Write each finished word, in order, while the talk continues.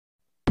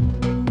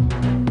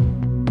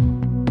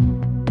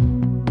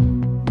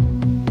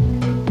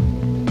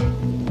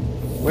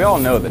We all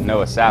know that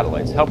NOAA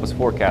satellites help us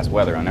forecast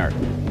weather on Earth.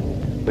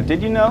 But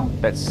did you know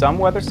that some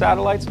weather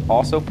satellites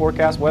also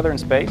forecast weather in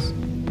space?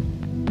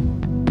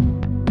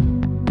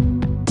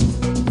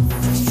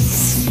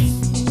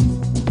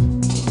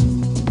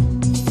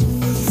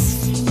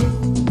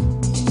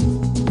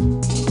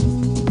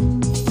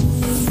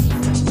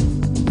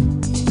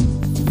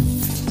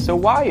 So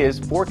why is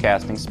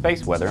forecasting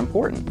space weather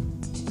important?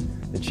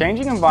 The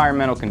changing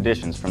environmental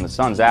conditions from the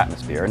sun's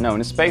atmosphere are known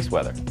as space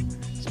weather.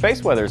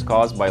 Space weather is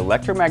caused by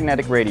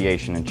electromagnetic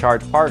radiation and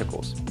charged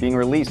particles being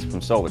released from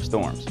solar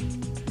storms.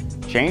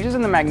 Changes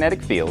in the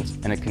magnetic fields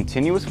and a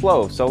continuous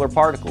flow of solar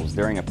particles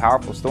during a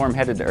powerful storm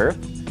headed to Earth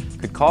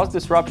could cause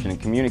disruption in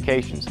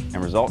communications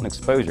and result in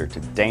exposure to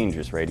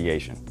dangerous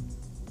radiation.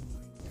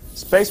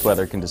 Space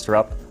weather can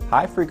disrupt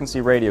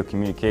high-frequency radio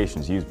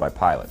communications used by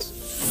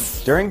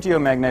pilots. During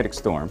geomagnetic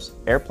storms,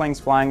 airplanes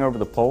flying over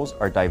the poles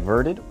are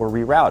diverted or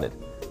rerouted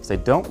so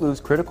they don't lose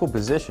critical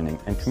positioning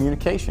and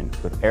communication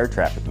with air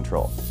traffic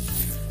control.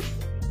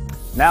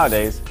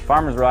 Nowadays,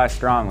 farmers rely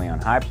strongly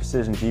on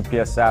high-precision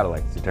GPS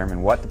satellites to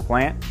determine what to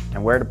plant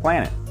and where to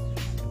plant it.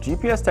 If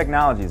GPS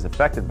technology is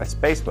affected by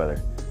space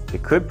weather,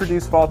 it could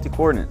produce faulty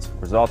coordinates,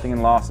 resulting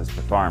in losses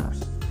for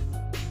farmers.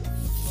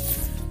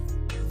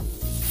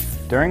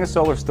 During a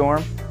solar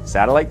storm,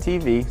 satellite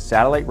TV,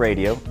 satellite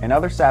radio, and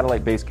other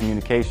satellite-based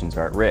communications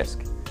are at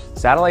risk.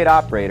 Satellite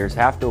operators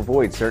have to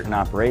avoid certain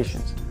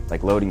operations,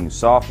 like loading new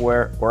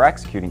software or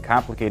executing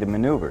complicated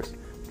maneuvers,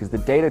 because the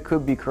data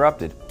could be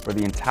corrupted or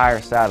the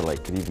entire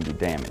satellite could even be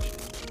damaged.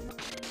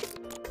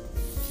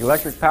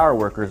 Electric power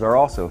workers are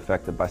also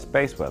affected by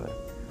space weather,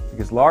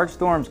 because large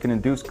storms can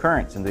induce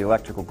currents in the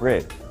electrical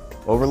grid,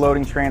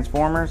 overloading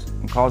transformers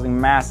and causing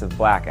massive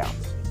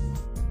blackouts.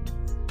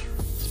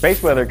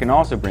 Space weather can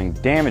also bring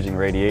damaging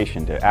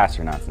radiation to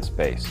astronauts in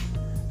space.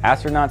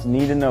 Astronauts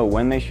need to know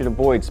when they should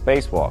avoid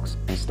spacewalks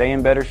and stay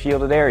in better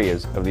shielded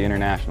areas of the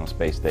International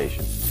Space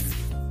Station.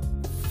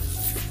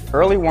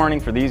 Early warning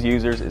for these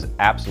users is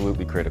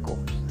absolutely critical,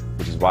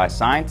 which is why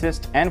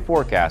scientists and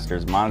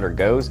forecasters monitor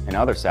GOES and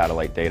other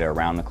satellite data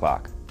around the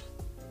clock.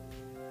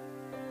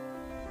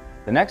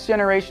 The next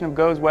generation of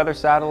GOES weather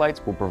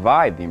satellites will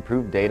provide the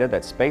improved data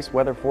that space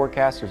weather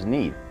forecasters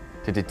need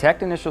to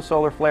detect initial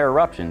solar flare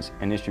eruptions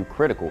and issue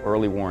critical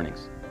early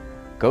warnings.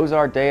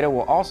 GOES-R data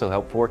will also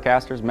help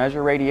forecasters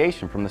measure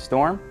radiation from the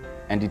storm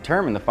and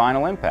determine the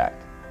final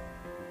impact.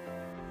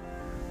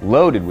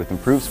 Loaded with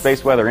improved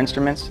space weather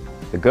instruments,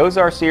 the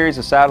GOES-R series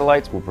of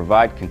satellites will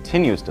provide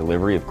continuous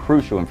delivery of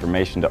crucial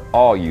information to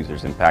all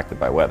users impacted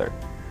by weather,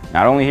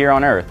 not only here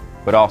on Earth,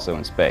 but also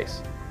in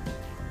space.